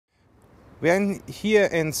We're here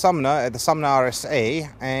in Sumner at the Sumner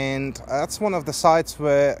RSA, and that's one of the sites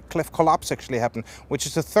where cliff collapse actually happened, which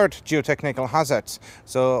is the third geotechnical hazard.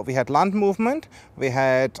 So we had land movement, we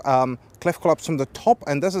had cliff collapse from the top,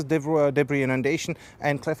 and this is debris inundation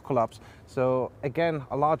and cliff collapse. So again,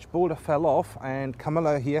 a large boulder fell off, and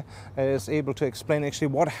Camilla here is able to explain actually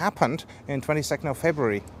what happened in 22nd of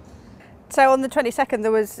February. So on the 22nd,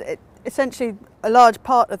 there was essentially a large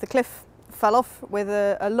part of the cliff fell off with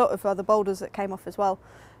a lot of other boulders that came off as well.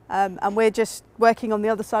 And we're just working on the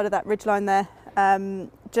other side of that ridgeline there,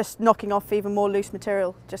 just knocking off even more loose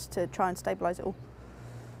material just to try and stabilise it all.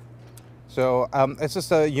 So is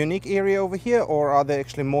this a unique area over here, or are there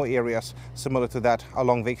actually more areas similar to that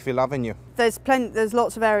along Wakefield Avenue? There's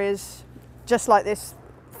lots of areas just like this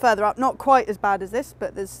further up, not quite as bad as this,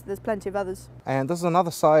 but there's plenty of others. And this is another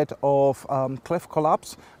site of cliff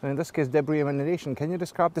collapse, and in this case debris inundation. Can you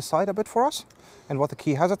describe the site a bit for us and what the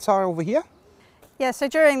key hazards are over here? Yeah, so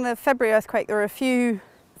during the February earthquake there were a few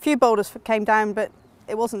boulders that came down, but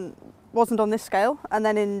it wasn't on this scale. And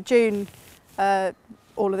then in June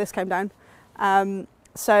all of this came down.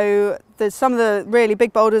 So there's some of the really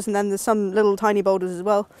big boulders, and then there's some little tiny boulders as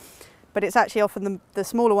well. But it's actually often the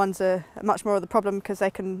smaller ones are much more of the problem, because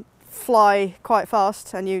they can fly quite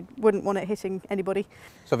fast and you wouldn't want it hitting anybody.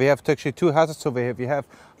 So we have actually two hazards over here. We have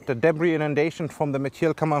the debris inundation from the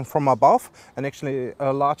material coming from above, and actually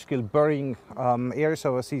a large scale burying area.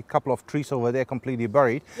 So I see a couple of trees over there completely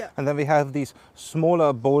buried. Yep. And then we have these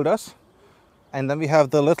smaller boulders, and then we have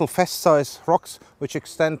the little fist-sized rocks which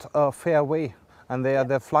extend a fair way, and they are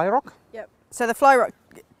the fly rock. Yep. So the fly rock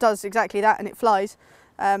does exactly that, and it flies.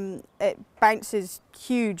 It bounces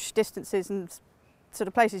huge distances and sort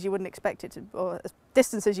of places you wouldn't expect it to, or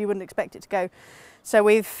distances you wouldn't expect it to go. So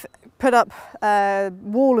we've put up a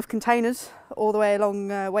wall of containers all the way along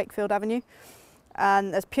Wakefield Avenue,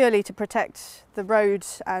 and that's purely to protect the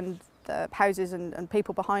roads and the houses and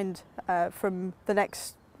people behind from the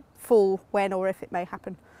next fall, when or if it may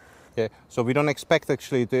happen. Yeah, so we don't expect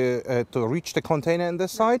actually to reach the container in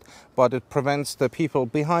this side, but it prevents the people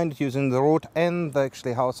behind using the road and the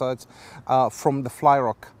actually house sides from the fly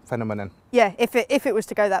rock phenomenon. Yeah, if it was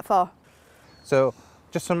to go that far. So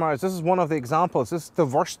just to summarize, this is one of the examples. This is the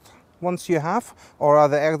worst ones you have, or are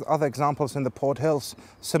there other examples in the Port Hills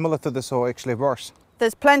similar to this, or actually worse?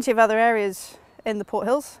 There's plenty of other areas in the Port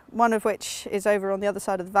Hills, one of which is over on the other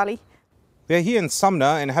side of the valley. We're here in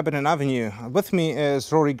Sumner in Haberton Avenue. With me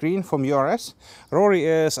is Rory Green from URS. Rory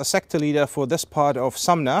is a sector leader for this part of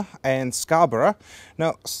Sumner and Scarborough.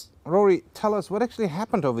 Now, Rory, tell us what actually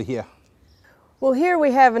happened over here. Well, here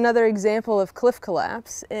we have another example of cliff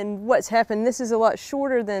collapse, and what's happened, this is a lot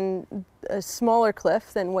shorter than a smaller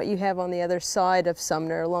cliff than what you have on the other side of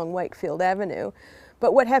Sumner along Wakefield Avenue.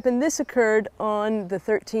 But what happened, this occurred on the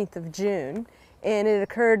 13th of June. And it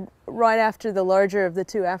occurred right after the larger of the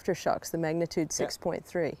two aftershocks, the magnitude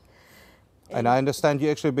 6.3. And I understand you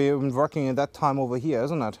actually been working at that time over here,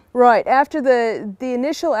 isn't it? Right. After the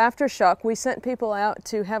initial aftershock, we sent people out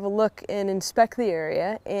to have a look and inspect the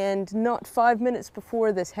area. And not 5 minutes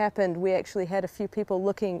before this happened, we actually had a few people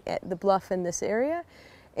looking at the bluff in this area.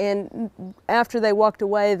 And after they walked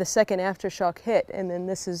away, the second aftershock hit, and then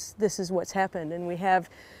this is what's happened. And we have,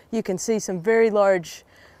 you can see some very large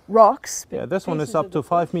rocks. Yeah, this one is up to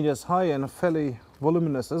 5 meters high and fairly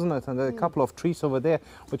voluminous, isn't it? And there are a couple of trees over there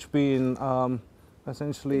which been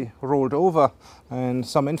essentially rolled over, and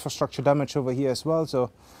some infrastructure damage over here as well.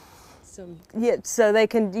 So yeah, so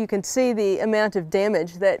you can see the amount of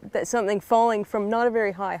damage that something falling from not a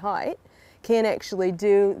very high height can actually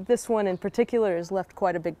do. This one in particular has left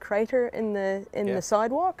quite a big crater in the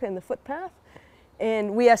sidewalk and the footpath,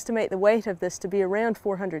 and we estimate the weight of this to be around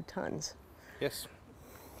 400 tons. Yes.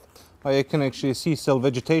 You can actually see still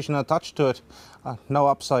vegetation attached to it, now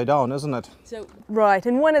upside down, isn't it? So, right,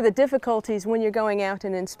 and one of the difficulties when you're going out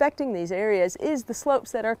and inspecting these areas is the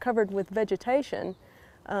slopes that are covered with vegetation.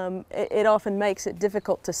 It often makes it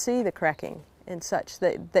difficult to see the cracking and such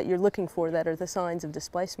that you're looking for, that are the signs of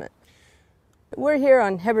displacement. We're here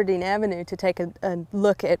on Heberdean Avenue to take a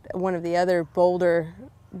look at one of the other boulder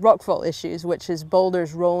rockfall issues, which is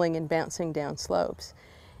boulders rolling and bouncing down slopes.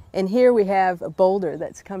 And here we have a boulder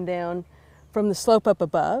that's come down from the slope up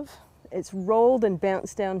above. It's rolled and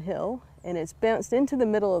bounced downhill, and it's bounced into the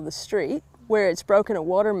middle of the street, where it's broken a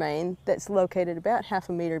water main that's located about ½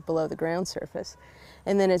 a meter below the ground surface.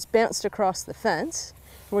 And then it's bounced across the fence.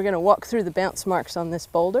 We're going to walk through the bounce marks on this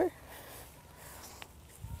boulder.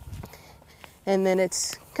 And then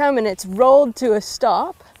it's come and it's rolled to a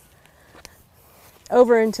stop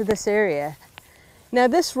over into this area. Now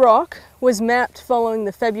this rock was mapped following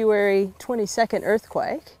the February 22nd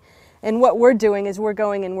earthquake, And what we're doing is we're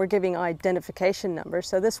going and we're giving identification numbers.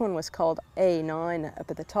 So this one was called A9 up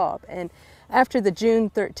at the top. And after the June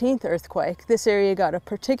 13th earthquake, this area got a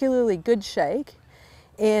particularly good shake,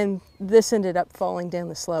 and this ended up falling down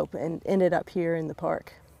the slope and ended up here in the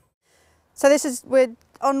park. So we're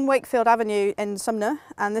on Wakefield Avenue in Sumner,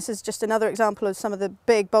 and this is just another example of some of the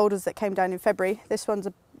big boulders that came down in February. This one's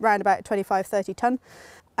around about 25-30 tonne.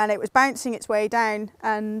 And it was bouncing its way down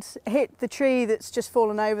and hit the tree that's just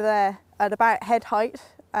fallen over there at about head height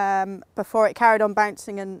before it carried on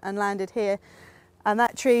bouncing and landed here. And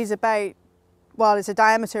that tree's about, well, it's a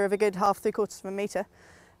diameter of a good 3/4 of a metre,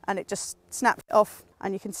 and it just snapped off.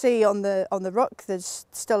 And you can see on the rock there's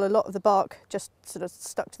still a lot of the bark just sort of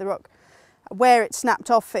stuck to the rock. Where it snapped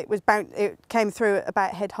off, it came through at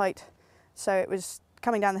about head height, so it was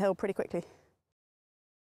coming down the hill pretty quickly.